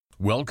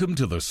Welcome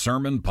to the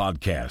Sermon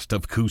Podcast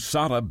of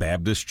Cusata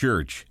Baptist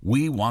Church.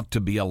 We want to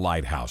be a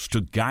lighthouse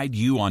to guide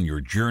you on your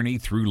journey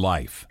through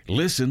life.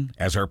 Listen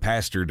as our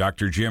pastor,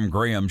 Dr. Jim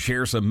Graham,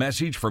 shares a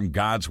message from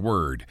God's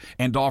Word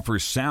and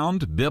offers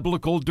sound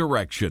biblical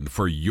direction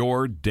for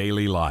your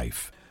daily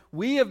life.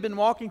 We have been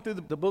walking through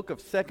the book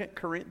of 2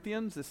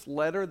 Corinthians, this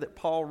letter that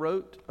Paul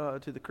wrote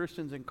to the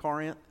Christians in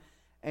Corinth,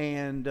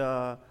 and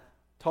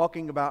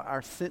talking about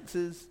our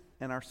senses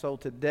and our soul.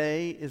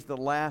 Today is the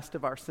last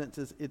of our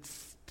senses.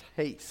 It's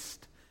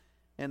taste.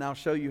 And I'll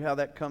show you how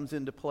that comes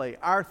into play.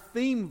 Our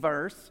theme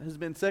verse has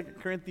been 2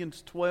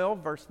 Corinthians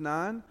 12, verse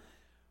 9,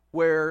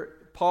 where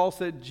Paul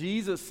said,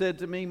 Jesus said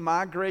to me,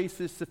 "My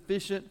grace is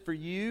sufficient for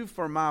you,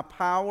 for my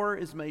power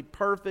is made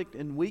perfect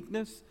in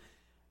weakness."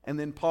 And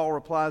then Paul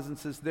replies and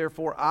says,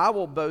 "Therefore I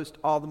will boast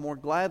all the more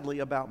gladly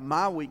about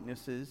my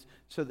weaknesses,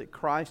 so that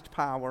Christ's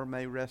power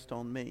may rest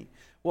on me."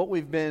 What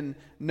we've been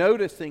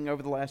noticing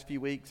over the last few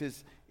weeks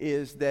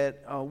is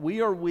that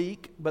we are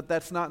weak, but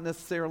that's not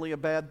necessarily a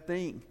bad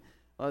thing.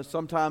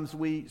 Sometimes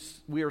we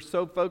are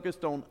so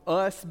focused on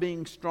us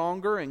being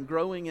stronger and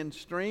growing in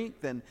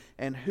strength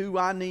and who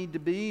I need to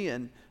be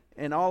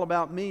and all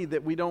about me,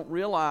 that we don't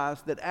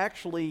realize that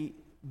actually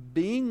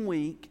being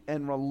weak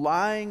and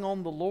relying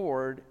on the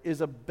Lord is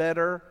a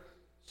better,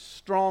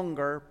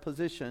 stronger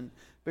position,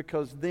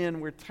 because then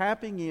we're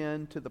tapping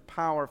into the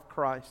power of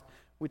Christ,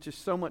 which is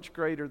so much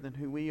greater than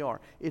who we are.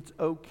 It's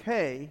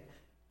okay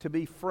to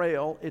be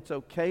frail. It's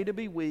okay to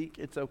be weak.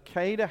 It's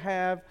okay to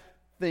have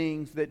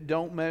things that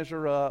don't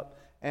measure up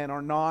and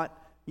are not,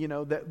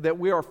 that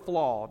we are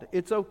flawed.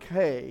 It's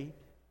okay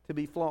to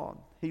be flawed.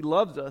 He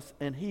loves us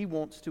and He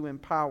wants to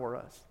empower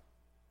us.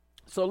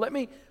 So let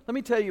me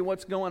tell you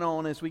what's going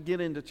on as we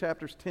get into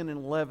chapters 10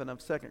 and 11 of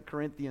 2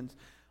 Corinthians.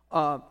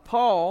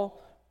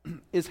 Paul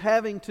is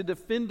having to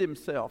defend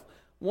himself.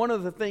 One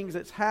of the things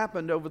that's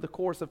happened over the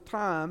course of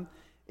time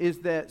is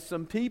that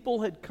some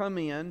people had come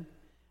in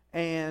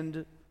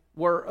and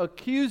were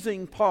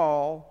accusing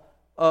Paul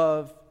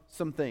of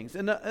some things.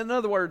 In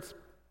other words,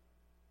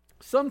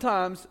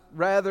 sometimes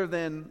rather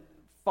than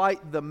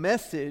fight the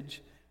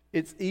message,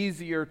 it's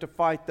easier to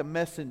fight the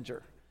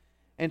messenger.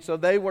 And so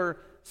they were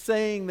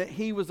saying that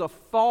he was a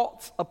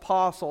false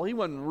apostle. He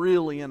wasn't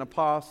really an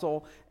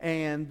apostle,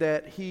 and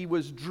that he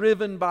was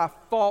driven by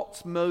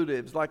false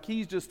motives. Like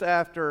he's just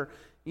after,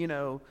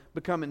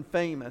 becoming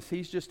famous.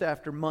 He's just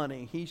after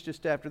money. He's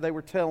just after, they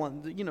were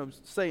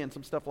saying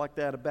some stuff like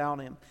that about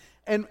him.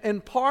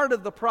 And part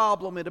of the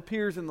problem, it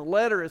appears in the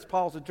letter as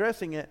Paul's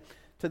addressing it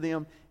to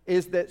them,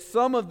 is that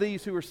some of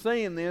these who are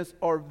saying this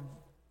are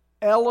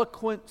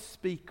eloquent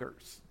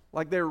speakers.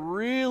 Like they're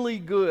really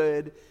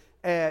good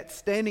at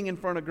standing in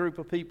front of a group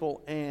of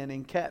people and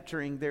in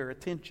capturing their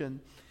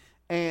attention.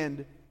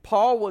 And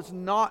Paul was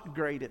not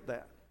great at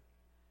that.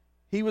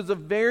 He was a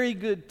very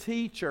good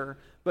teacher,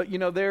 but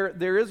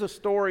there is a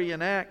story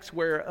in Acts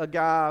where a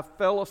guy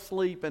fell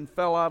asleep and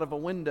fell out of a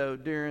window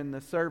during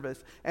the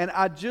service. And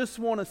I just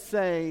want to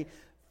say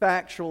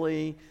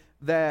factually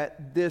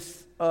that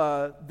this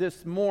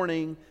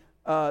morning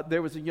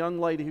there was a young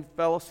lady who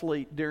fell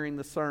asleep during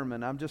the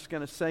sermon. I'm just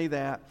going to say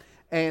that.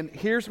 And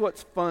here's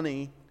what's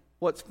funny.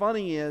 What's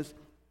funny is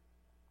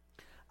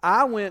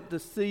I went to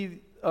see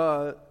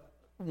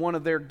one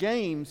of their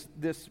games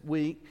this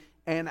week,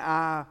 and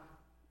I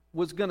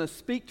was going to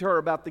speak to her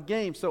about the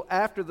game. So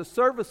after the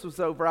service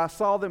was over, I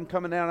saw them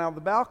coming down out of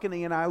the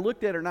balcony, and I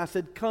looked at her and I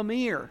said, "Come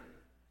here."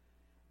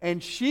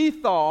 And she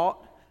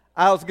thought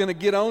I was going to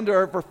get on to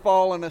her for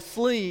falling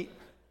asleep.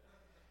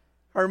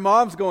 Her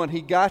mom's going, "He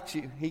got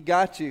you. He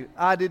got you."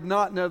 I did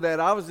not know that.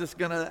 I was just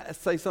going to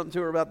say something to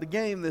her about the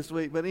game this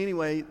week. But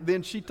anyway,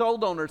 then she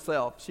told on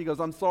herself. She goes,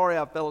 "I'm sorry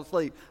I fell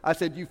asleep." I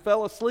said, "You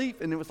fell asleep?"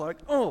 And it was like,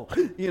 oh.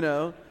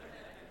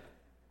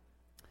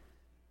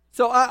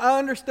 So I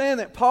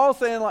understand that Paul's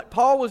saying, like,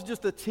 Paul was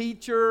just a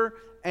teacher,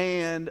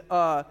 and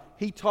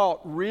he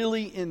taught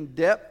really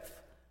in-depth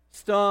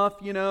stuff,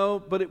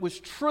 but it was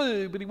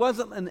true, but he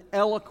wasn't an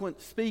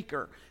eloquent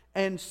speaker.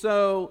 And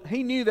so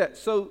he knew that.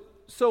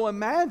 So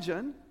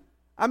imagine,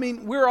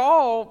 we're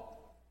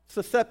all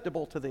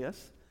susceptible to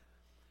this.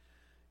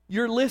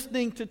 You're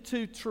listening to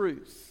two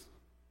truths.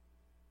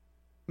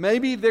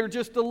 Maybe they're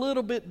just a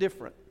little bit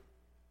different,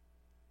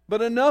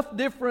 but enough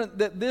different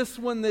that this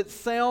one that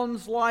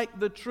sounds like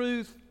the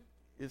truth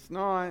is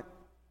not.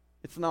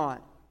 It's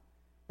not.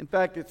 In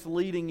fact, it's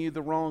leading you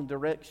the wrong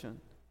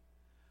direction.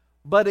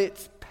 But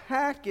it's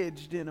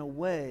packaged in a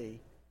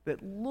way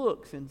that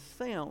looks and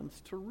sounds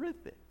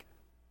terrific.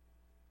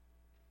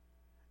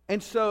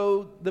 And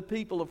so the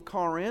people of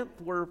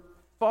Corinth were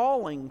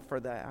falling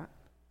for that.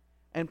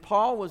 And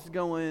Paul was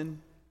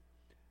going,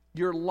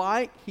 "You're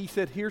like," he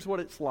said, here's what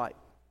it's like.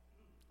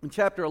 In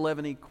chapter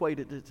 11, he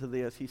equated it to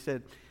this. He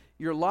said,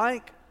 "You're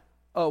like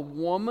a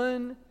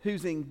woman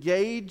who's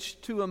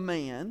engaged to a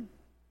man.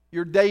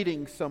 You're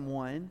dating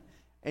someone,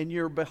 and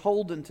you're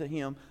beholden to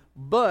him.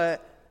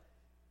 But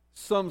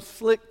some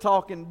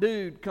slick-talking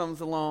dude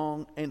comes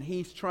along, and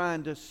he's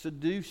trying to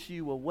seduce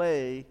you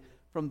away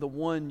from the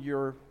one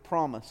you're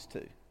promised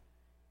to."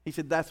 He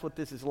said, that's what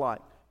this is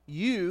like.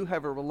 you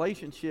have a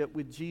relationship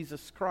with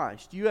Jesus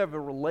Christ. You have a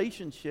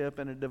relationship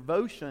and a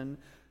devotion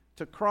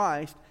to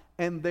Christ,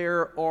 and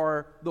there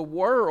are the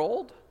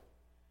world,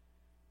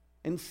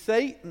 and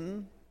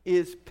Satan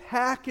is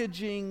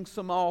packaging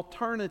some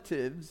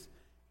alternatives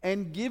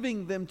and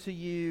giving them to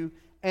you,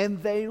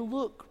 and they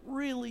look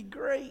really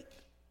great,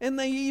 and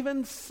they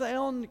even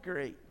sound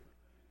great.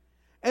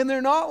 And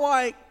they're not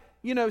like,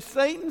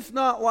 Satan's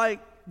not like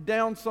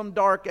down some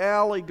dark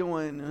alley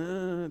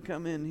going,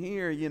 come in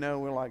here,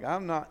 we're like,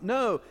 I'm not.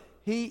 No,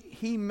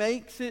 he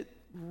makes it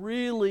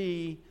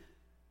really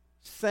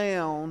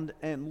sound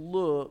and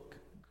look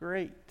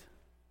great.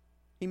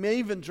 He may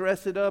even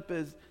dress it up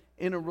as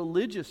in a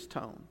religious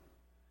tone.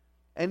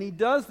 And he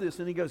does this,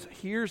 and he goes,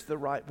 here's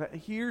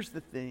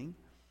the thing.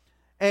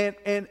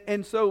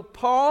 And so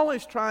Paul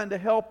is trying to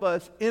help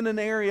us in an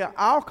area,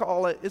 I'll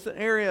call it's an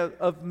area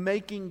of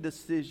making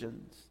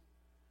decisions.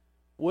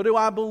 What do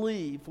I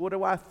believe? What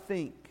do I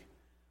think?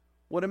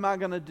 What am I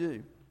going to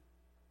do?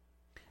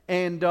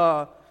 And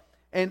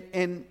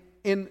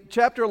in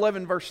chapter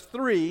 11, verse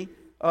 3,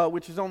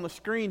 which is on the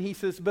screen, he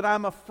says, "But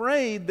I'm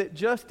afraid that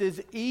just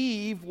as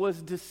Eve was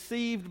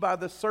deceived by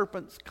the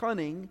serpent's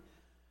cunning,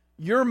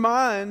 your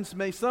minds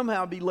may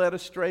somehow be led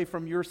astray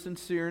from your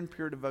sincere and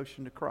pure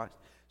devotion to Christ."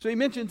 So he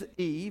mentions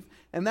Eve,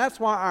 and that's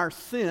why our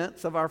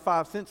sense of our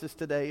five senses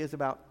today is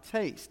about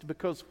taste.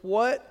 Because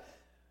what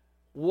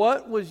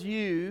was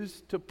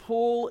used to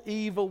pull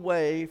Eve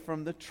away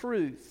from the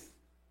truth?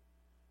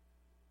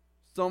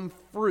 Some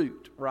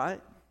fruit, right?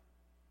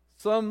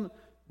 Some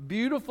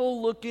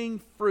beautiful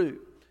looking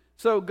fruit.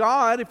 So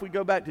God, if we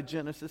go back to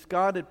Genesis,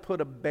 God had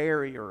put a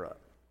barrier up.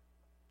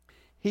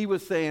 He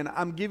was saying,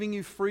 I'm giving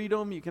you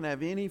freedom. You can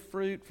have any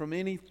fruit from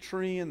any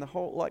tree in the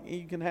whole,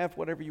 you can have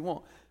whatever you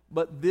want.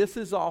 But this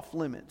is off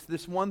limits.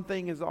 This one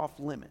thing is off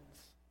limits.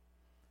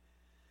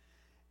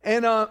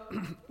 And,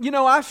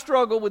 I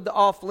struggle with the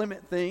off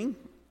limit thing.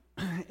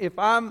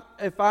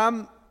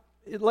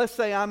 Let's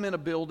say I'm in a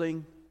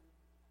building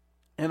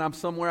and I'm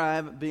somewhere I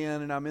haven't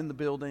been, and I'm in the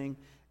building,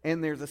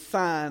 and there's a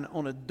sign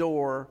on a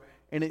door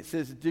and it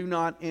says, "Do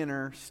not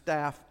enter,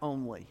 staff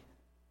only,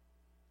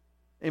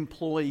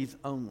 employees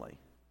only."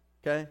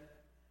 Okay?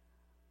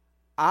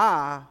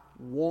 I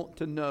want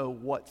to know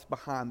what's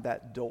behind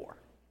that door.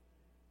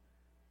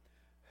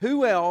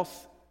 Who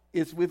else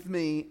is with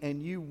me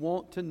and you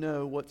want to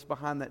know what's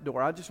behind that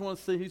door? I just want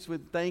to see who's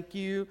with. Thank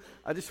you.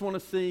 I just want to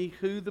see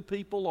who the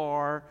people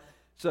are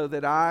so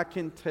that I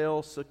can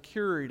tell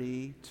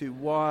security to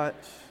watch.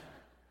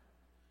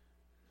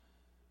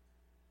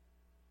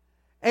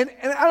 And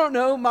I don't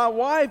know, my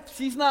wife,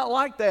 she's not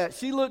like that.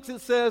 She looks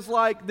and says,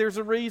 there's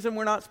a reason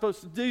we're not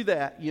supposed to do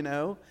that,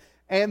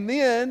 And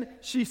then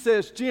she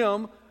says,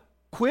 "Jim,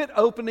 quit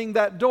opening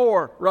that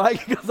door," right?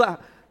 Because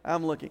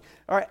I'm looking.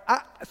 All right,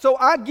 so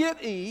I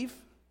get Eve.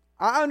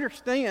 I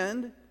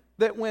understand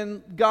that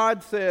when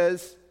God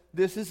says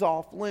this is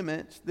off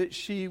limits, that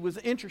she was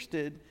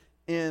interested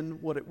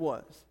in what it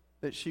was,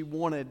 that she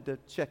wanted to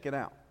check it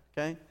out,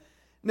 okay?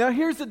 Now,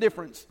 here's the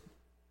difference.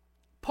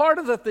 Part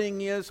of the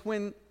thing is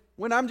when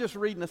I'm just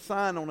reading a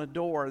sign on a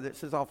door that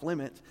says off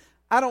limits,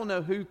 I don't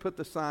know who put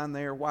the sign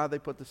there, why they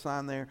put the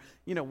sign there,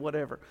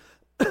 whatever.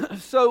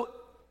 So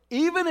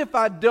even if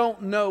I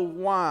don't know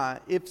why,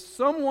 if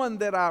someone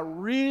that I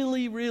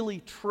really, really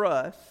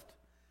trust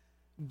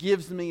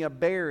gives me a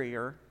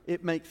barrier,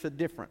 it makes a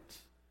difference.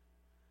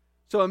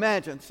 So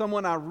imagine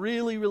someone I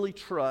really, really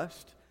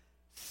trust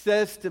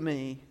says to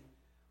me,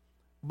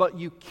 "But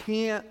you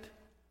can't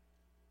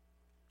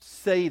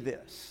say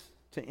this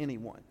to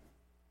anyone."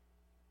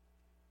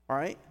 All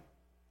right?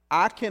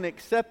 I can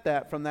accept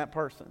that from that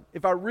person.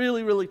 If I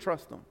really, really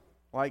trust them,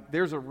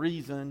 there's a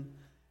reason,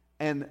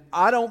 and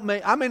I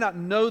may not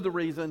know the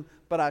reason,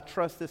 but I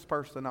trust this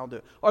person, I'll do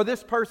it. Or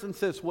this person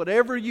says,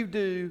 "Whatever you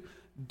do,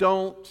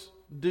 don't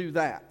do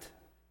that."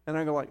 And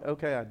I go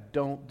okay, I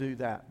don't do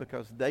that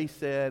because they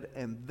said,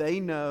 and they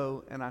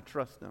know, and I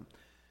trust them.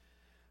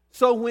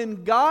 So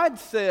when God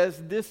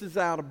says this is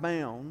out of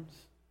bounds,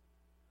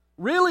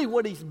 really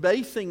what he's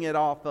basing it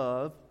off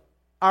of,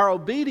 our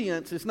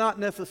obedience is not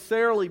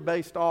necessarily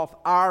based off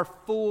our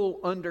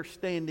full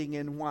understanding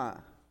and why.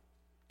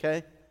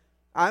 Okay?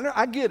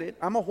 I get it.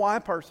 I'm a why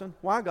person.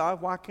 Why,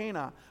 God? Why can't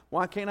I?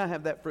 Why can't I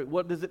have that fruit?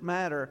 What does it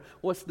matter?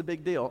 What's the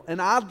big deal?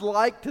 And I'd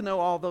like to know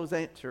all those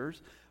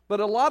answers, but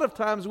a lot of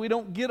times we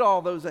don't get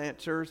all those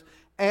answers,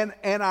 and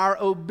our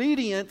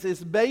obedience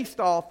is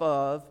based off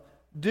of,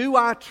 do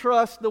I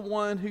trust the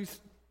one who's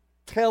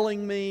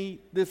telling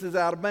me this is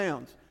out of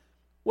bounds?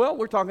 Well,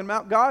 we're talking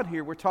about God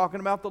here. We're talking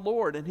about the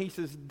Lord. And he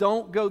says,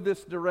 don't go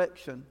this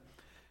direction.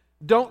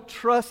 Don't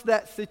trust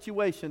that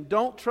situation.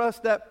 Don't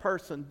trust that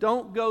person.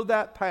 Don't go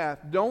that path.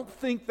 Don't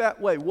think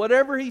that way.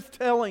 Whatever he's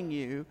telling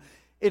you,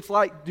 it's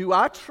do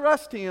I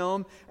trust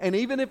him? And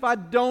even if I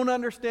don't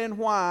understand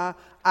why,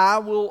 I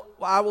will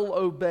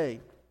obey.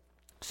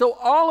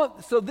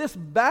 So this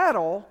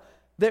battle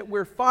that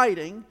we're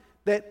fighting,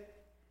 that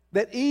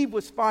Eve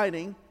was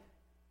fighting,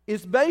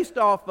 is based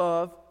off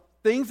of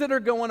things that are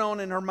going on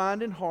in her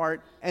mind and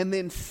heart, and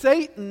then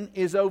Satan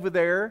is over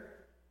there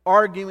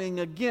arguing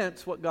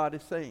against what God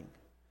is saying.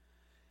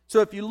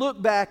 So if you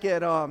look back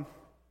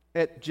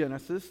at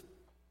Genesis,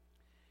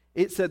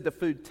 it said the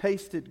food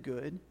tasted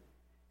good.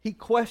 He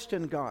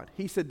questioned God.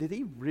 He said, did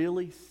he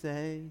really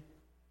say?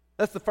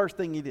 That's the first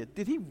thing he did.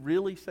 Did he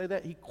really say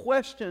that? He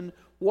questioned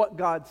what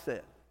God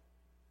said.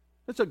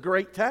 That's a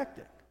great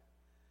tactic.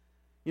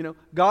 You know,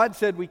 God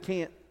said we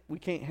can't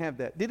have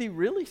that. Did he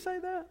really say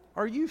that?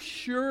 Are you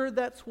sure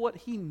that's what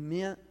he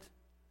meant?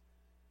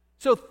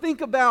 So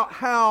think about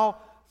how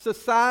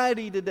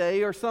society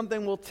today or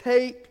something will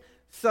take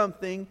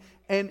something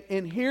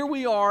and here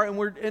we are and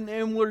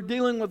we're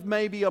dealing with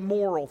maybe a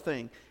moral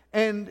thing.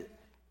 And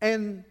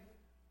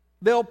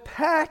they'll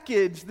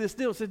package this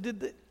deal. So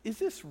is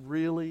this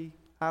really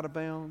out of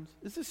bounds?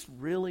 Is this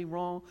really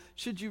wrong?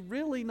 Should you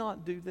really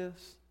not do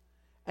this?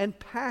 And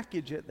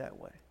package it that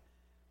way.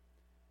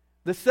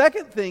 The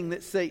second thing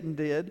that Satan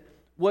did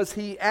was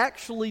he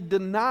actually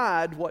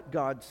denied what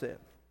God said.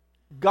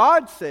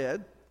 God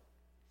said,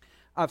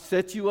 I've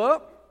set you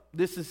up.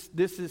 This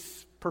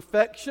is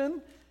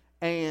perfection,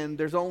 and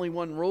there's only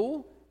one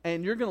rule,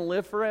 and you're going to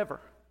live forever.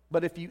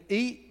 But if you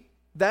eat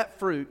that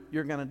fruit,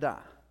 you're going to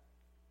die.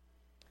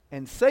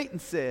 And Satan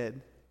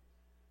said,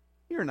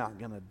 you're not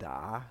going to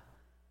die.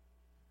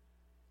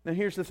 Now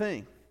here's the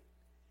thing.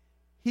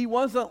 He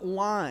wasn't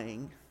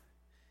lying.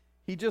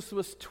 He just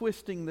was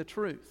twisting the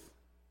truth.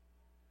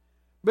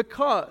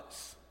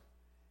 Because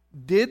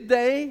did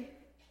they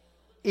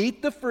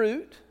eat the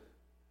fruit,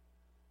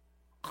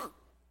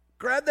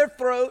 grab their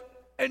throat,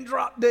 and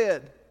drop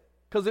dead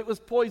because it was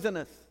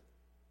poisonous?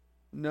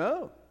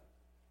 No,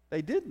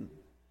 they didn't.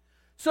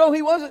 So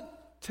he wasn't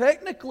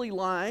technically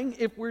lying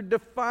if we're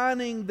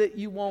defining that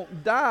you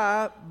won't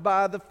die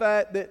by the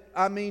fact that,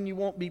 you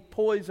won't be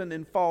poisoned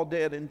and fall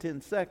dead in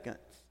 10 seconds.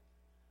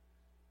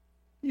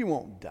 You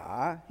won't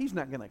die. He's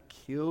not going to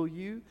kill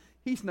you.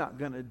 He's not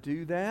going to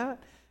do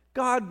that.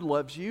 God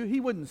loves you.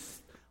 He wouldn't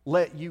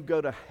let you go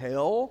to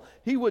hell.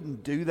 He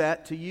wouldn't do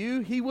that to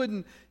you. He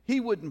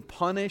wouldn't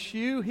punish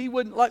you. He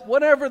wouldn't,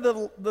 whatever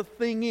the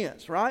thing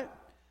is, right?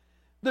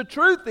 The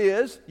truth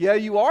is, yeah,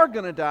 you are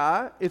going to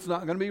die. It's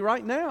not going to be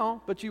right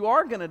now, but you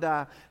are going to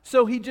die.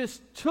 So he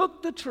just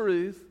took the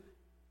truth,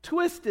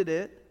 twisted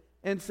it,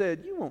 and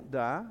said, you won't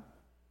die.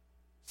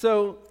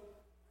 So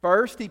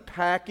first he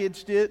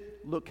packaged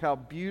it. Look how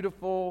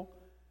beautiful.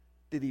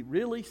 Did he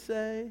really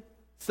say?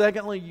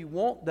 Secondly, you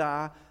won't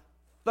die.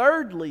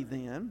 Thirdly,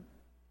 then,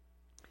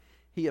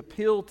 he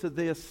appealed to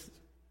this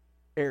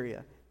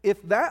area.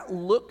 If that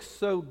looks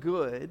so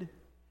good,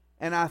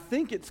 and I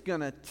think it's going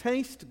to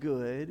taste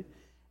good,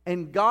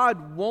 and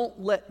God won't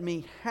let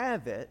me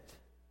have it,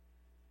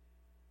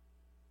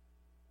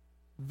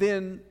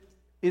 then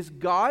is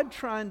God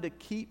trying to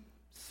keep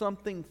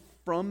something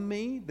from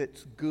me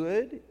that's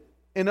good?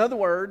 In other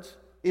words,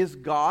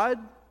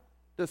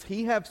 does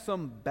he have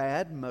some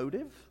bad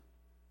motive?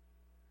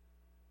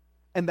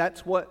 And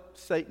that's what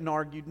Satan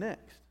argued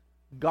next.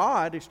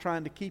 God is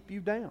trying to keep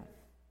you down.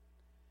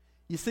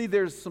 You see,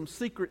 there's some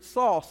secret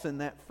sauce in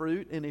that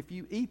fruit, and if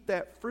you eat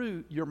that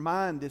fruit, your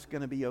mind is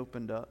going to be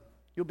opened up.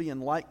 You'll be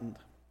enlightened.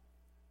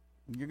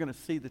 You're going to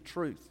see the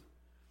truth.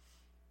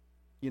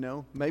 You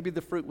know, maybe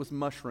the fruit was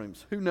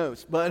mushrooms. Who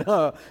knows?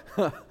 But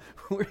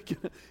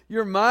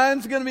your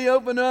mind's going to be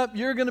opened up.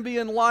 You're going to be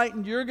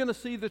enlightened. You're going to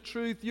see the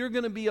truth. You're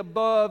going to be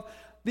above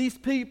these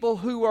people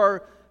who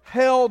are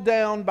held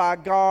down by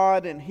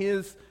God and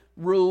His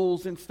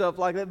rules and stuff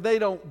like that. They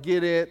don't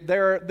get it.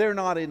 They're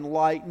not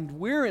enlightened.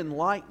 We're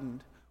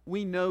enlightened.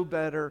 We know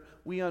better.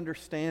 We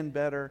understand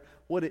better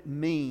what it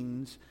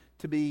means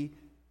to be,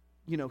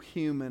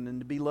 human and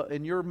to be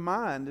and your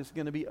mind is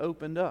going to be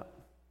opened up.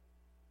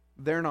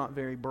 They're not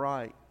very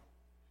bright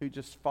who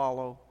just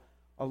follow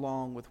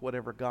along with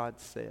whatever God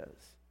says.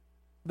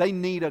 They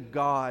need a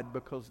God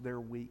because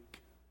they're weak.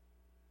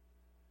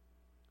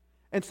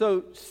 And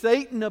so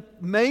Satan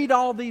made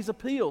all these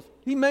appeals.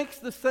 He makes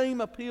the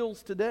same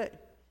appeals today.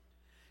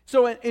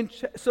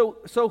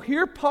 So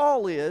here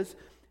Paul is,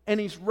 and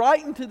he's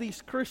writing to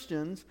these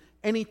Christians,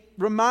 and he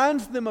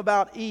reminds them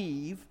about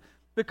Eve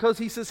because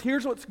he says,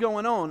 here's what's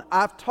going on.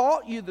 I've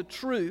taught you the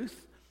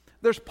truth.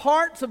 There's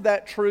parts of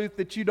that truth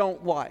that you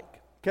don't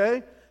like,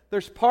 okay?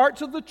 There's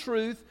parts of the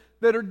truth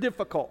that are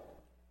difficult.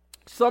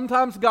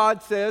 Sometimes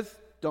God says,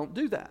 don't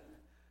do that.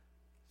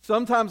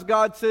 Sometimes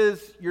God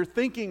says, you're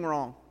thinking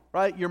wrong.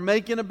 Right? You're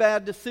making a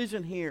bad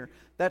decision here.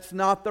 That's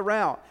not the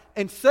route.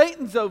 And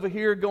Satan's over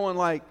here going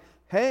like,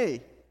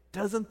 hey,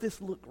 doesn't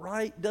this look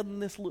right? Doesn't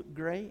this look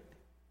great?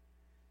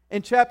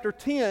 In chapter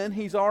 10,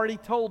 he's already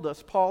told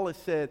us, Paul has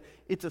said,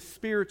 it's a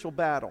spiritual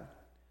battle.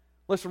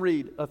 Let's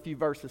read a few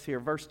verses here.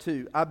 Verse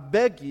 2, I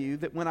beg you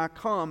that when I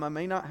come, I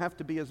may not have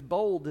to be as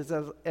bold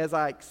as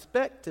I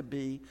expect to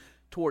be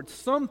towards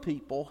some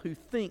people who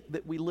think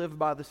that we live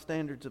by the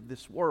standards of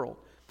this world.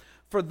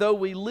 For though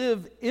we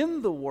live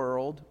in the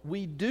world,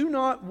 we do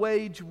not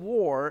wage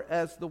war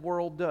as the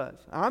world does.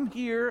 I'm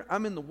here,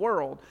 I'm in the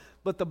world,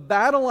 but the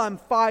battle I'm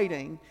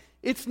fighting,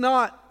 it's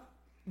not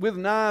with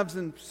knives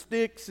and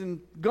sticks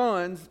and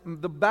guns.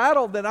 The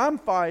battle that I'm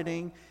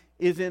fighting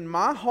is in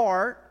my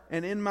heart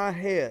and in my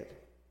head.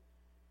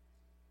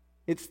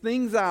 It's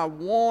things I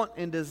want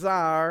and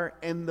desire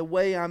and the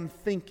way I'm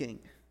thinking.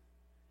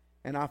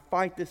 And I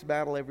fight this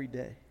battle every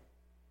day.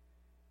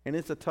 And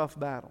it's a tough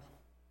battle.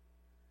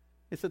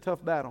 It's a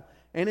tough battle.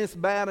 And it's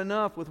bad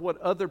enough with what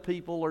other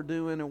people are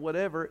doing or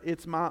whatever.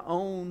 It's my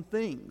own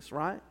things,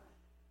 right?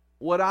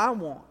 What I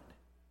want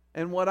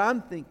and what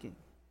I'm thinking.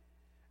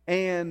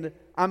 And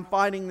I'm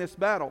fighting this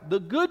battle. The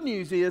good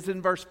news is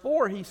in verse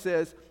 4 he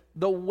says,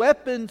 the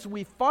weapons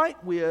we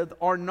fight with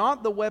are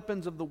not the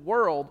weapons of the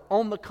world.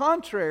 On the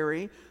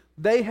contrary,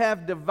 they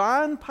have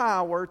divine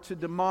power to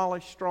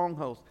demolish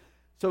strongholds.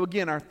 So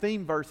again, our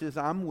theme verse is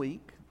I'm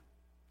weak,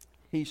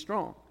 he's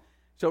strong.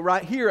 So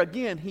right here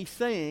again, he's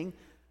saying,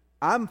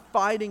 I'm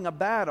fighting a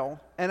battle,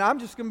 and I'm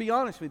just going to be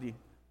honest with you.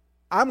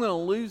 I'm going to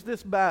lose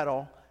this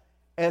battle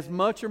as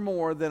much or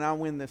more than I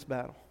win this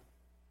battle.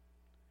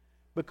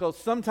 Because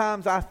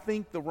sometimes I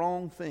think the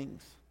wrong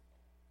things.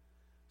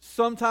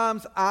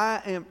 Sometimes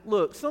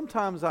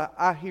sometimes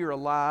I hear a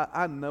lie.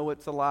 I know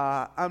it's a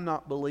lie. I'm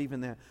not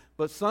believing that.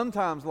 But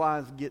sometimes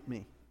lies get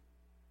me.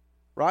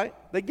 Right?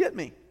 They get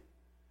me.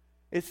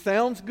 It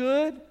sounds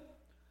good.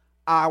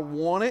 I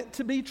want it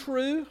to be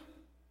true.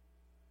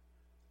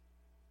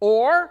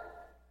 Or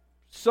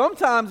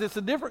sometimes it's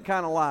a different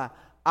kind of lie.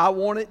 I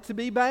want it to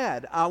be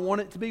bad. I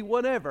want it to be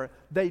whatever.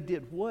 They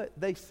did what?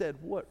 They said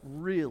what?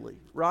 Really?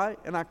 Right?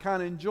 And I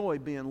kind of enjoy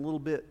being a little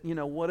bit,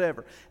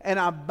 whatever. And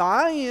I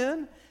buy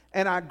in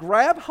and I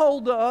grab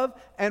hold of,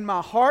 and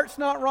my heart's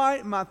not right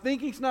and my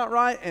thinking's not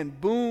right, and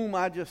boom,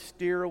 I just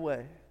steer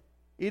away.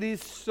 It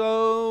is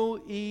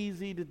so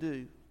easy to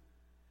do.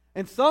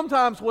 And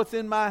sometimes what's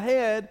in my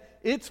head,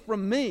 it's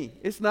from me.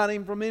 It's not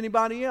even from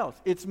anybody else.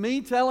 It's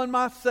me telling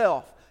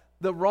myself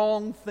the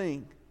wrong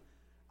thing.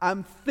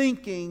 I'm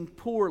thinking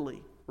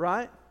poorly,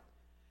 right?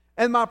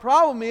 And my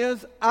problem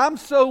is, I'm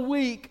so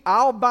weak,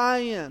 I'll buy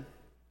in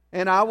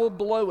and I will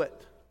blow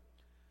it.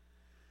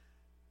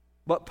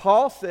 But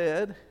Paul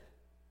said,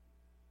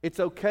 it's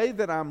okay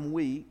that I'm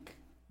weak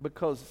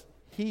because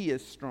he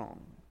is strong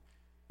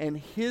and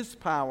his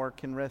power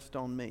can rest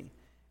on me.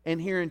 And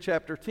here in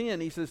chapter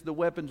 10, he says the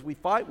weapons we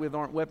fight with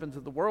aren't weapons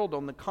of the world.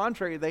 On the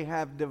contrary, they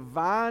have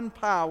divine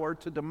power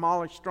to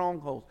demolish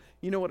strongholds.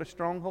 You know what a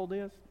stronghold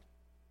is?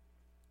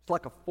 It's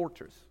like a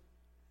fortress.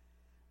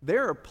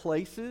 There are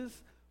places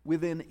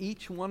within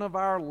each one of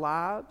our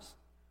lives,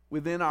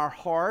 within our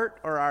heart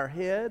or our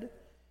head,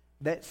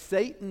 that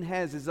Satan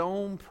has his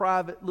own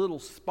private little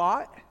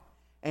spot,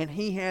 and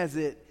he has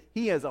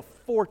a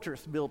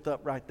fortress built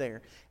up right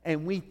there.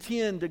 And we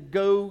tend to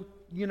go,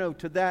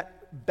 to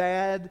that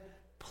bad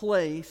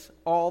place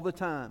all the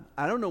time.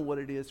 I don't know what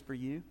it is for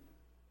you.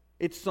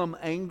 It's some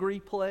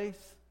angry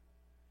place.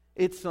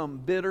 It's some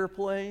bitter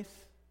place.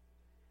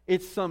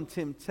 It's some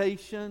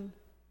temptation.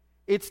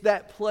 It's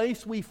that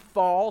place we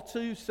fall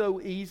to so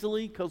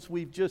easily because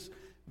we've just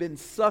been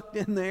sucked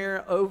in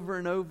there over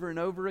and over and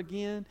over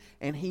again.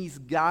 And he's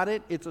got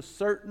it. It's a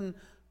certain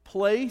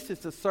place.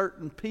 It's a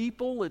certain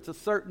people. It's a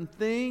certain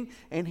thing.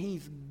 And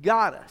he's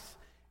got us.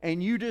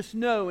 And you just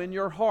know in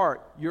your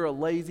heart you're a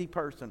lazy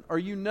person. Or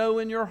you know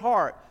in your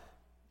heart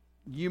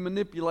you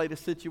manipulate a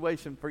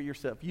situation for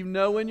yourself. You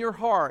know in your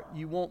heart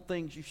you want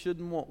things you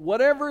shouldn't want.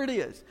 Whatever it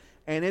is.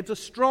 And it's a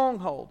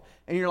stronghold.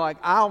 And you're like,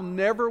 I'll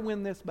never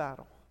win this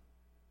battle.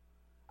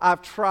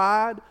 I've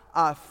tried.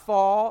 I've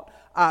fought.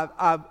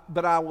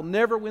 But I will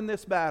never win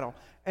this battle.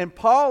 And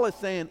Paul is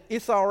saying,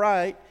 it's all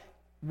right.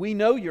 We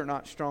know you're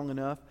not strong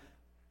enough.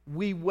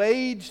 We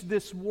wage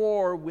this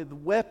war with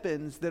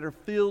weapons that are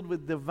filled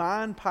with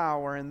divine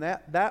power. And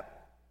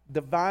that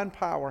divine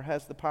power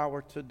has the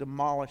power to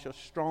demolish a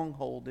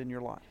stronghold in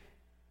your life.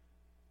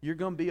 You're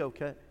going to be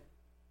okay.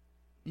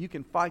 You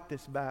can fight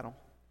this battle.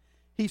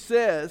 He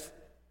says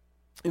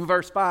in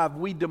verse 5,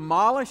 we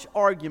demolish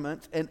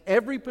arguments and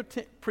every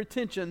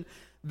pretension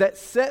that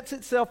sets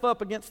itself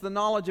up against the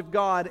knowledge of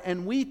God,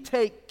 and we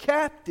take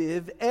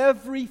captive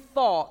every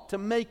thought to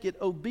make it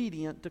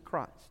obedient to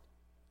Christ.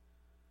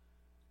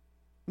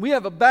 We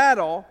have a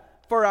battle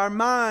for our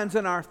minds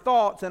and our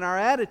thoughts and our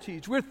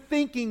attitudes. We're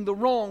thinking the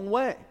wrong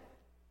way.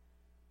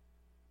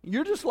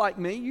 You're just like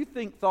me. You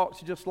think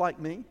thoughts just like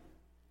me.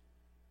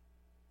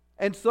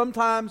 And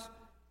sometimes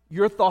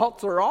your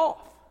thoughts are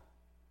off.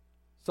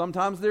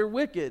 Sometimes they're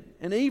wicked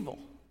and evil.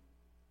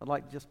 I'd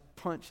like to just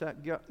punch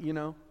that guy,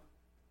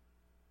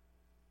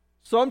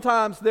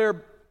 Sometimes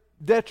they're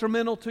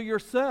detrimental to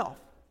yourself.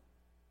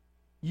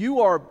 You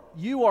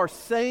are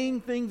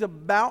saying things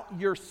about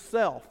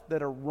yourself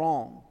that are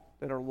wrong,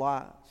 that are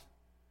lies.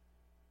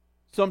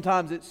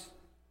 Sometimes it's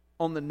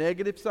on the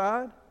negative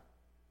side.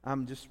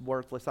 I'm just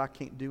worthless. I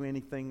can't do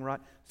anything right.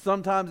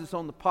 Sometimes it's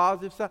on the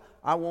positive side.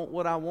 I want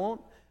what I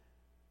want,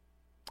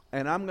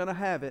 and I'm going to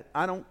have it.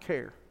 I don't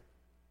care.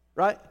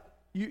 Right?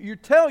 You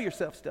tell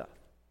yourself stuff.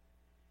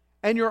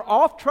 And you're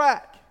off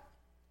track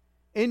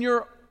in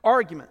your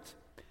arguments.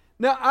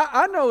 Now,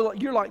 I know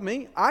you're like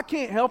me. I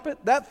can't help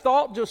it. That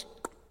thought just,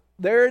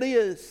 there it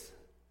is.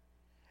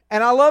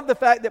 And I love the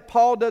fact that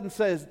Paul doesn't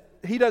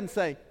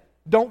say,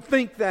 don't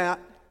think that.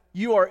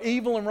 You are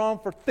evil and wrong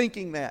for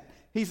thinking that.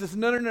 He says,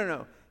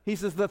 no. He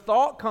says the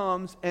thought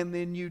comes and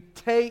then you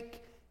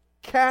take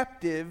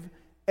captive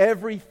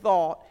every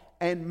thought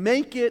and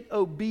make it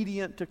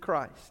obedient to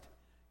Christ.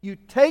 You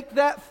take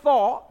that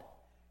thought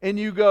and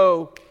you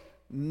go,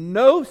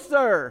 no,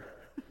 sir.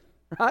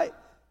 Right?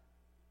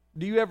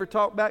 Do you ever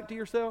talk back to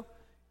yourself?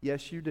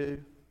 Yes, you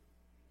do.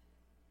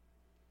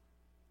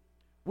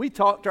 We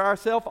talk to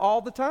ourselves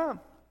all the time.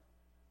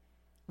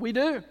 We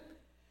do.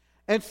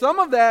 And some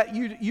of that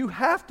you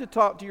have to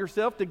talk to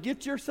yourself to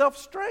get yourself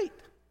straight.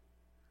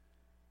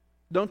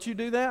 Don't you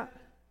do that?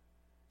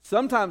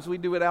 Sometimes we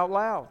do it out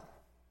loud.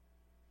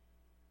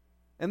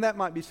 And that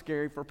might be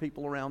scary for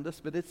people around us,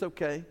 but it's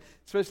okay,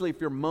 especially if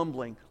you're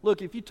mumbling.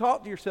 Look, if you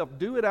talk to yourself,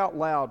 do it out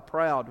loud,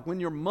 proud. When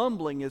you're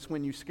mumbling is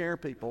when you scare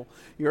people.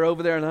 You're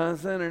over there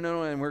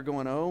and we're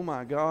going, oh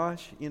my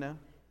gosh, you know.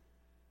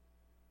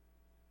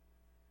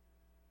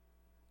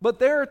 But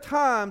there are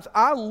times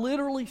I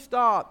literally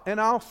stop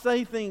and I'll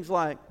say things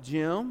like,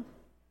 Jim,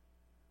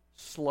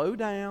 slow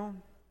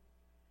down.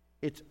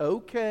 It's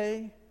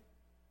okay.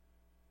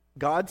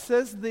 God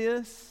says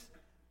this.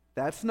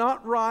 That's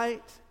not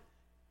right.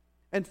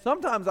 And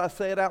sometimes I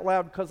say it out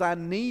loud because I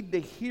need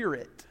to hear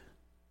it.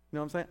 You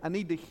know what I'm saying? I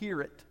need to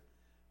hear it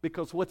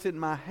because what's in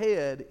my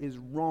head is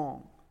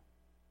wrong.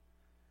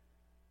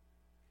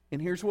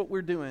 And here's what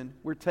we're doing.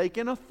 We're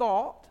taking a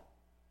thought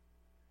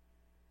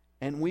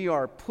and we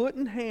are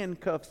putting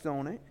handcuffs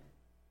on it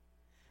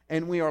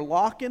and we are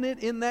locking it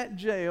in that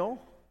jail.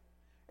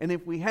 And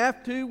if we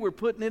have to, we're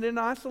putting it in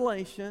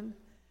isolation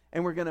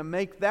and we're going to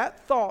make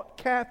that thought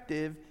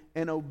captive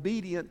and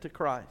obedient to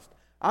Christ.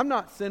 I'm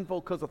not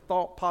sinful because a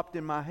thought popped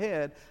in my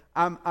head.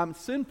 I'm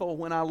sinful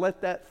when I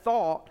let that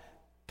thought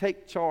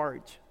take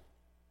charge.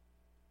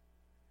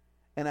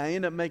 And I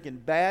end up making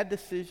bad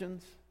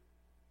decisions.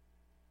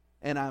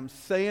 And I'm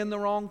saying the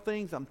wrong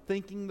things. I'm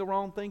thinking the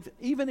wrong things.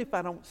 Even if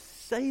I don't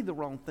say the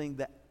wrong thing,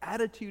 the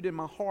attitude in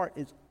my heart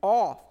is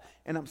off.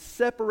 And I'm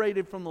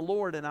separated from the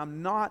Lord and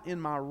I'm not in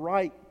my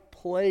right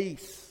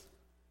place.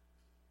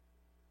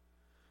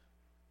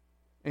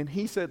 And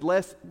he said,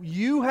 lest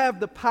you have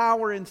the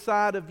power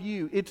inside of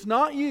you. It's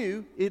not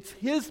you, it's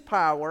his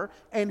power.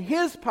 And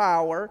his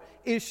power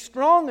is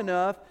strong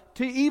enough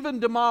to even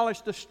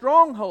demolish the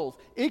strongholds.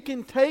 It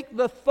can take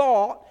the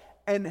thought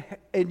and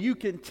you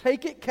can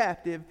take it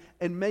captive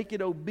and make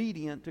it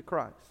obedient to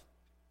Christ.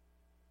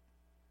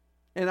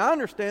 And I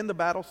understand the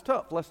battle's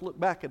tough. Let's look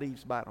back at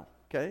Eve's battle,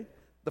 okay?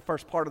 The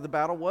first part of the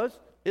battle was,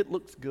 it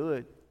looks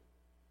good.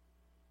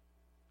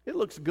 It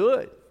looks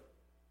good,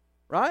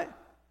 right?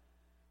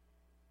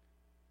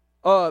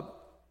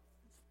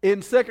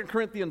 In 2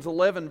 Corinthians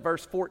 11,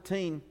 verse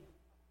 14,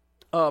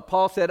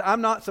 Paul said,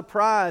 I'm not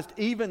surprised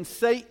even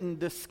Satan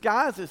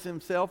disguises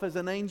himself as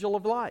an angel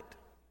of light.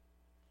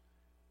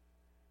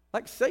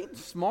 Like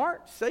Satan's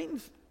smart.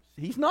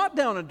 He's not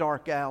down a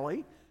dark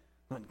alley.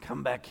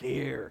 Come back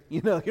here.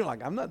 You know, you're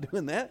like, I'm not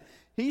doing that.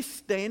 He's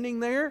standing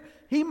there.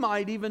 He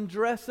might even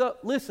dress up.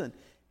 Listen,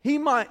 it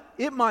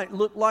might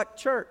look like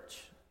church.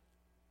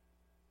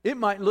 It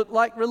might look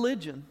like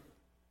religion.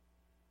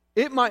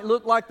 It might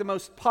look like the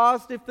most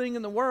positive thing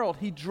in the world.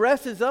 He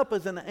dresses up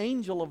as an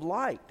angel of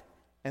light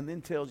and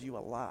then tells you a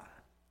lie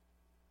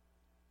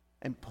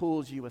and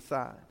pulls you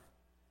aside.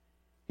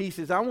 He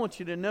says, I want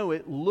you to know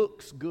it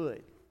looks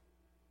good.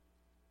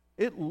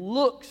 It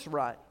looks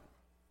right.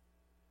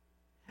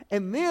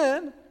 And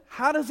then,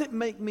 how does it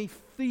make me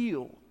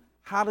feel?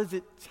 How does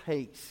it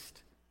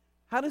taste?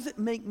 How does it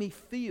make me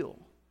feel?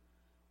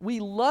 We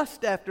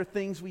lust after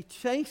things, we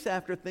chase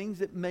after things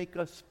that make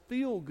us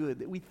feel good,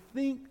 that we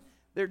think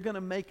they're going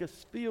to make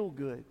us feel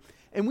good.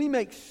 And we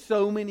make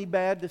so many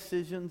bad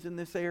decisions in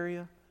this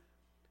area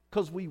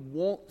because we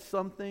want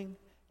something.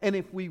 And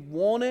if we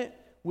want it,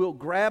 we'll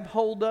grab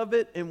hold of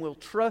it and we'll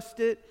trust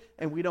it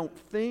and we don't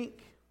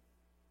think.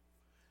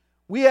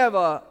 We have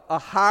a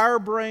higher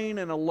brain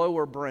and a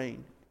lower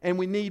brain, and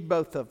we need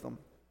both of them.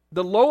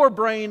 The lower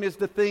brain is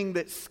the thing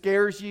that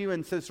scares you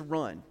and says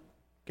run,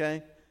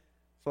 okay?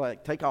 So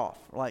like take off,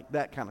 like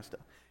that kind of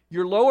stuff.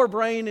 Your lower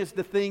brain is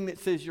the thing that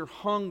says you're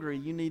hungry,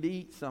 you need to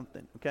eat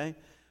something, okay?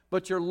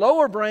 But your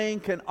lower brain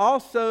can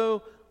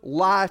also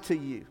lie to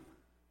you.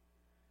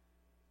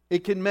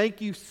 It can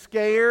make you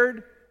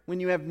scared when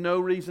you have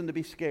no reason to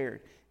be scared.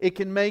 It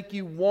can make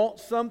you want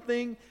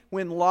something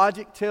when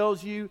logic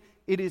tells you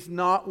it is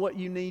not what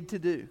you need to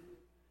do.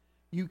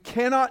 You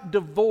cannot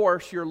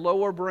divorce your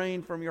lower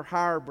brain from your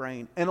higher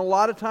brain. And a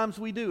lot of times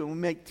we do, and we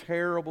make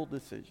terrible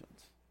decisions.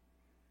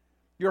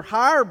 Your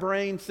higher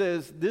brain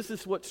says, this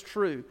is what's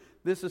true.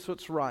 This is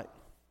what's right.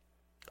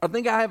 I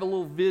think I have a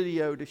little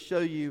video to show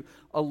you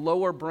a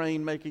lower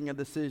brain making a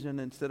decision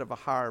instead of a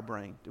higher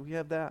brain. Do we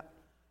have that?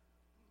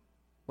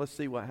 Let's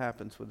see what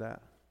happens with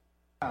that.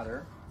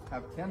 Either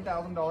have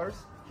 $10,000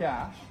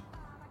 cash,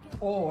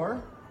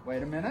 or,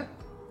 wait a minute,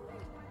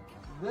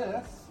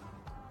 this,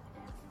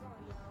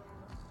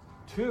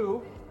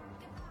 2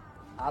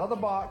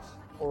 out-of-the-box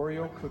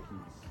Oreo cookies.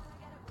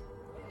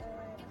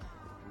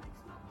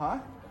 Huh?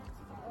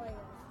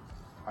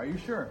 Are you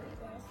sure?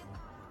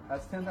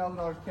 That's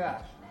 $10,000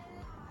 cash.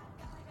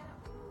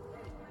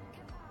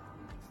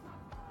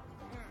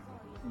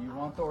 Do you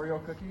want the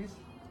Oreo cookies?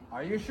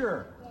 Are you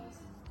sure?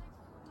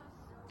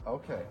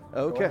 Okay.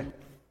 Okay.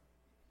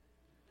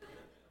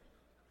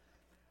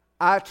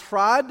 I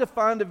tried to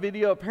find a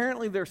video.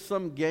 Apparently there's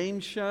some game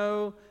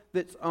show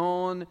that's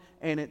on,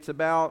 and it's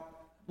about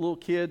little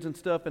kids and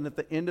stuff, and at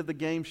the end of the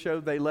game show,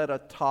 they let a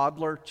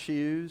toddler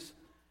choose.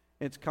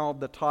 It's called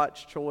the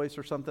Tots Choice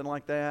or something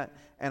like that,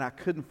 and I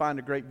couldn't find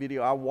a great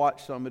video. I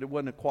watched some, but it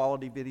wasn't a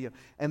quality video.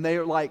 And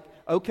they're like,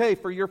 okay,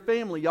 for your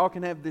family, y'all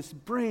can have this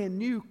brand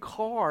new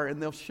car,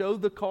 and they'll show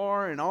the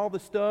car and all the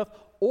stuff,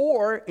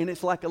 and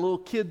it's like a little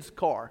kid's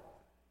car.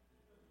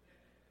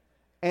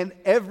 And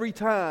every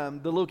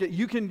time the little kid,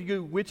 you can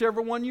do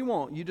whichever one you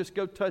want. You just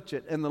go touch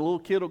it, and the little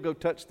kid will go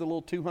touch the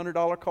little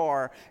 $200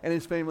 car, and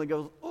his family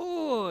goes,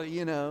 oh,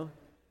 you know.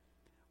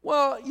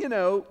 Well, you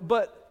know,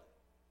 but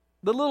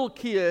the little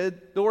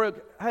kid,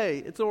 hey,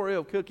 it's an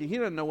Oreo cookie. He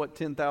doesn't know what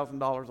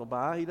 $10,000 will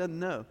buy. He doesn't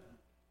know.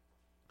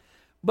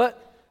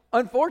 But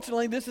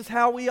unfortunately, this is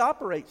how we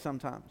operate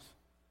sometimes.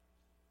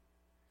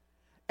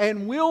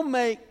 And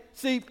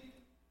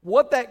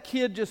what that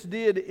kid just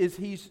did is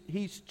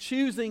he's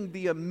choosing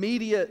the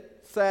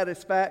immediate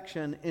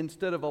satisfaction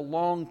instead of a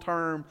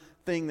long-term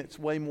thing that's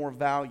way more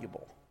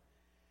valuable.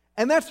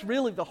 And that's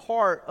really the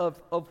heart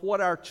of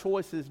what our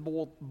choices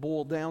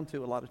boil down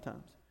to a lot of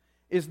times.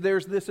 Is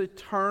there's this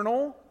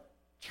eternal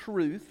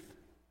truth,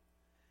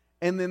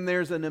 and then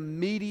there's an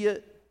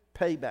immediate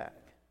payback.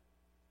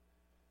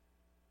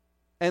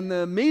 And the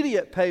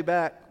immediate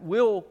payback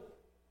will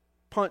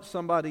punch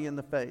somebody in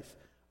the face.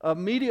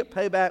 Immediate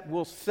payback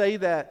will say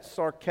that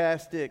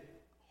sarcastic,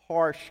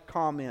 harsh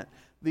comment.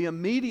 The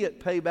immediate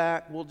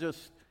payback will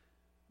just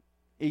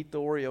eat the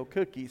Oreo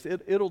cookies.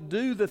 It'll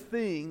do the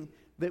thing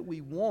that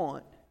we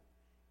want,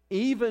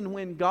 even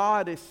when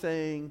God is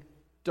saying,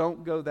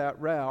 don't go that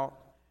route,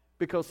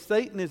 because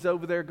Satan is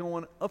over there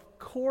going, of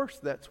course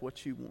that's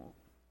what you want.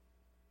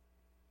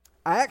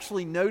 I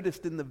actually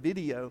noticed in the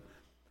video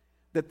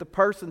that the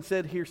person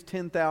said, here's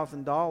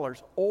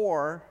 $10,000,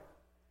 or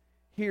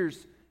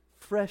here's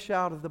fresh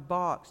out of the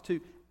box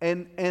too,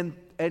 and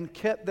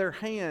kept their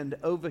hand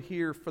over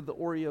here for the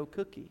Oreo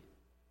cookie.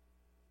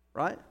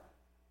 Right?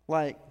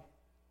 Like,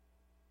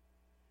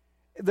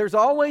 there's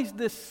always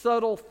this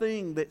subtle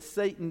thing that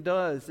Satan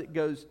does that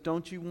goes,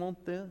 don't you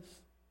want this?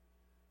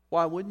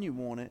 Why wouldn't you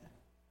want it?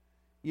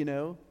 You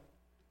know,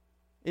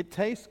 it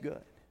tastes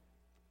good.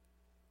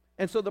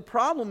 And so the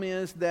problem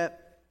is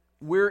that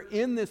we're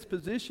in this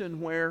position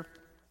where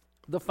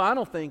the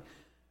final thing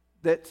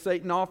that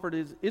Satan offered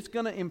is it's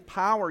going to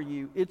empower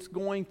you. It's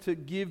going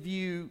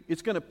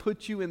to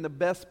put you in the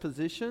best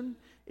position.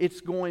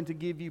 It's going to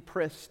give you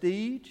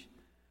prestige.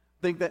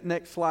 I think that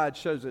next slide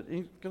shows it.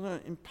 It's going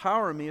to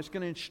empower me. It's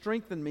going to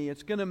strengthen me.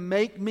 It's going to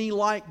make me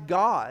like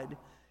God.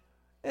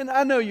 And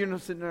I know you're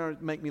not sitting there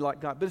to make me like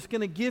God, but it's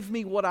going to give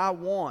me what I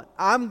want.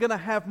 I'm going to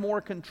have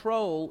more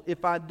control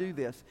if I do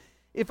this.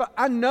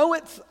 I know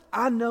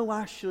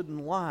I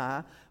shouldn't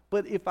lie,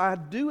 but if I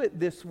do it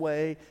this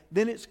way,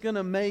 then it's going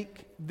to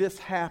make this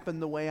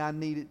happen the way I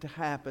need it to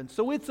happen.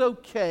 So it's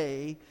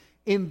okay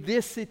in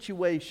this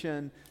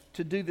situation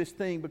to do this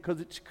thing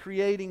because it's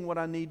creating what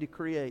I need to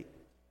create.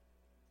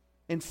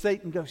 And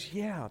Satan goes,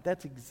 yeah,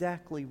 that's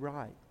exactly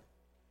right.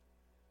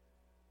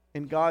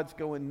 And God's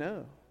going,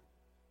 no.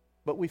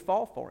 But we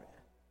fall for it.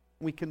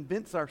 We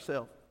convince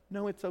ourselves,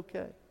 no, it's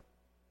okay.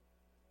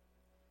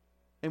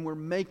 And we're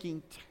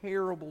making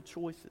terrible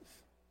choices.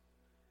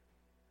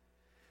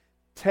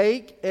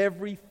 Take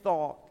every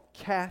thought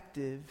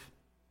captive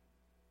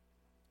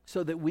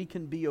so that we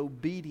can be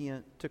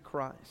obedient to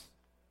Christ.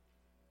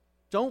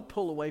 Don't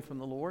pull away from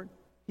the Lord.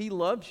 He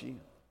loves you.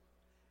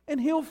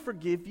 And He'll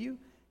forgive you.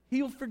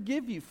 He'll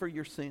forgive you for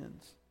your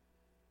sins.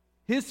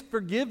 His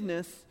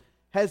forgiveness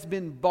has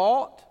been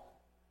bought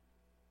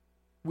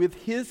with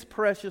His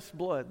precious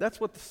blood. That's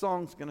what the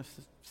song's going to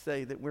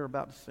say that we're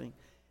about to sing.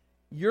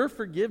 Your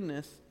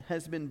forgiveness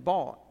has been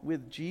bought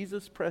with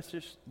Jesus'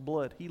 precious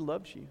blood. He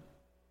loves you.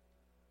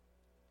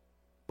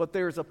 But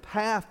there's a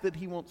path that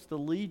He wants to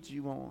lead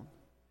you on.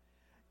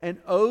 And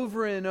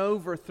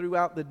over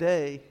throughout the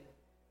day,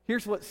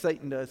 here's what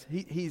Satan does.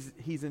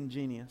 He's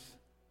ingenious.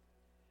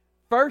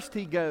 First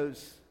he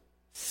goes,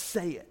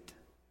 say it.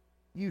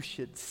 You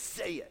should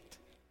say it.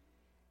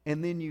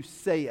 And then you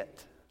say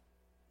it.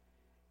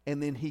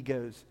 And then he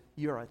goes,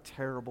 you're a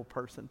terrible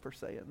person for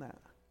saying that.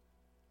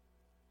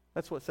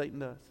 That's what Satan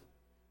does.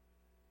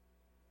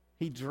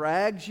 He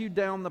drags you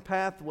down the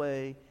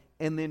pathway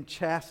and then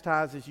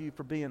chastises you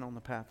for being on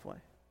the pathway.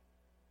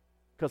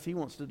 Because he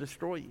wants to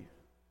destroy you.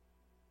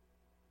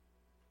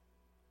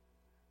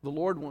 The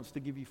Lord wants to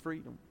give you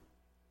freedom.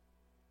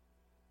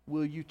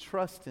 Will you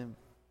trust Him?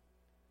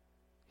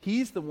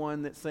 He's the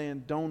one that's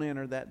saying, don't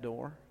enter that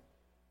door.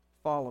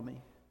 Follow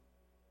me.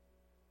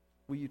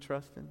 Will you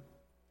trust Him?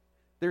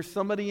 There's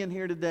somebody in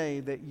here today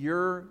that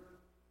you're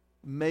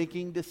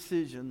making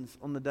decisions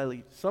on the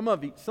daily.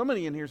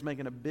 Somebody in here is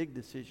making a big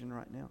decision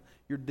right now.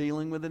 You're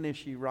dealing with an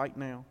issue right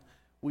now.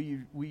 Will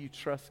you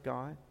trust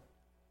God?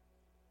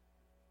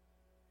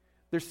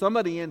 There's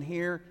somebody in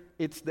here,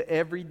 it's the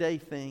everyday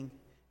thing,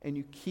 and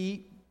you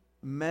keep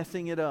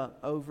messing it up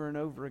over and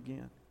over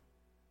again?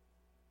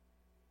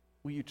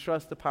 Will you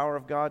trust the power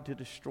of God to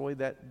destroy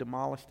that,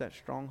 demolish that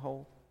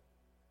stronghold?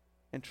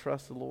 And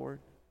trust the Lord?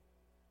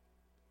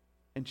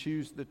 And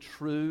choose the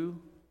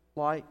true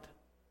light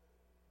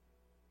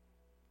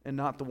and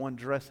not the one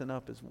dressing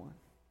up as one.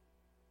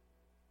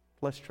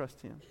 Let's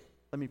trust Him.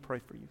 Let me pray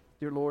for you.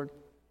 Dear Lord,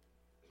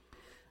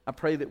 I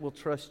pray that we'll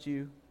trust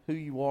You, who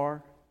You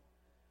are,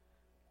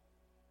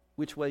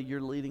 which way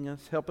You're leading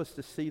us. Help us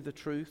to see the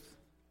truth.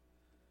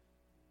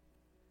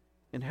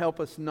 And help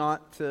us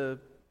not to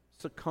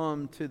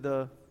succumb to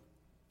the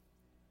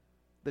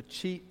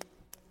cheap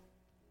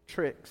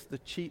tricks, the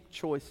cheap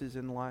choices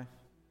in life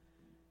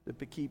that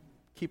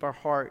keep our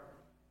heart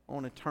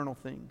on eternal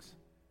things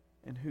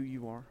and who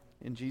You are.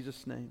 In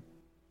Jesus' name,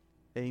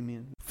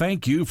 amen.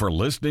 Thank you for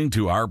listening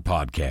to our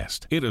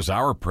podcast. It is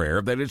our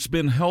prayer that it's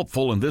been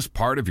helpful in this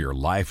part of your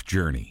life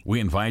journey. We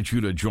invite you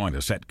to join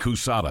us at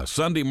Coushatta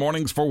Sunday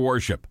mornings for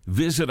worship.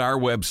 Visit our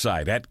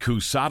website at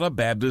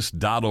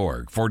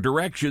CoushattaBaptist.org for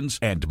directions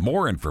and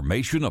more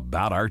information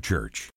about our church.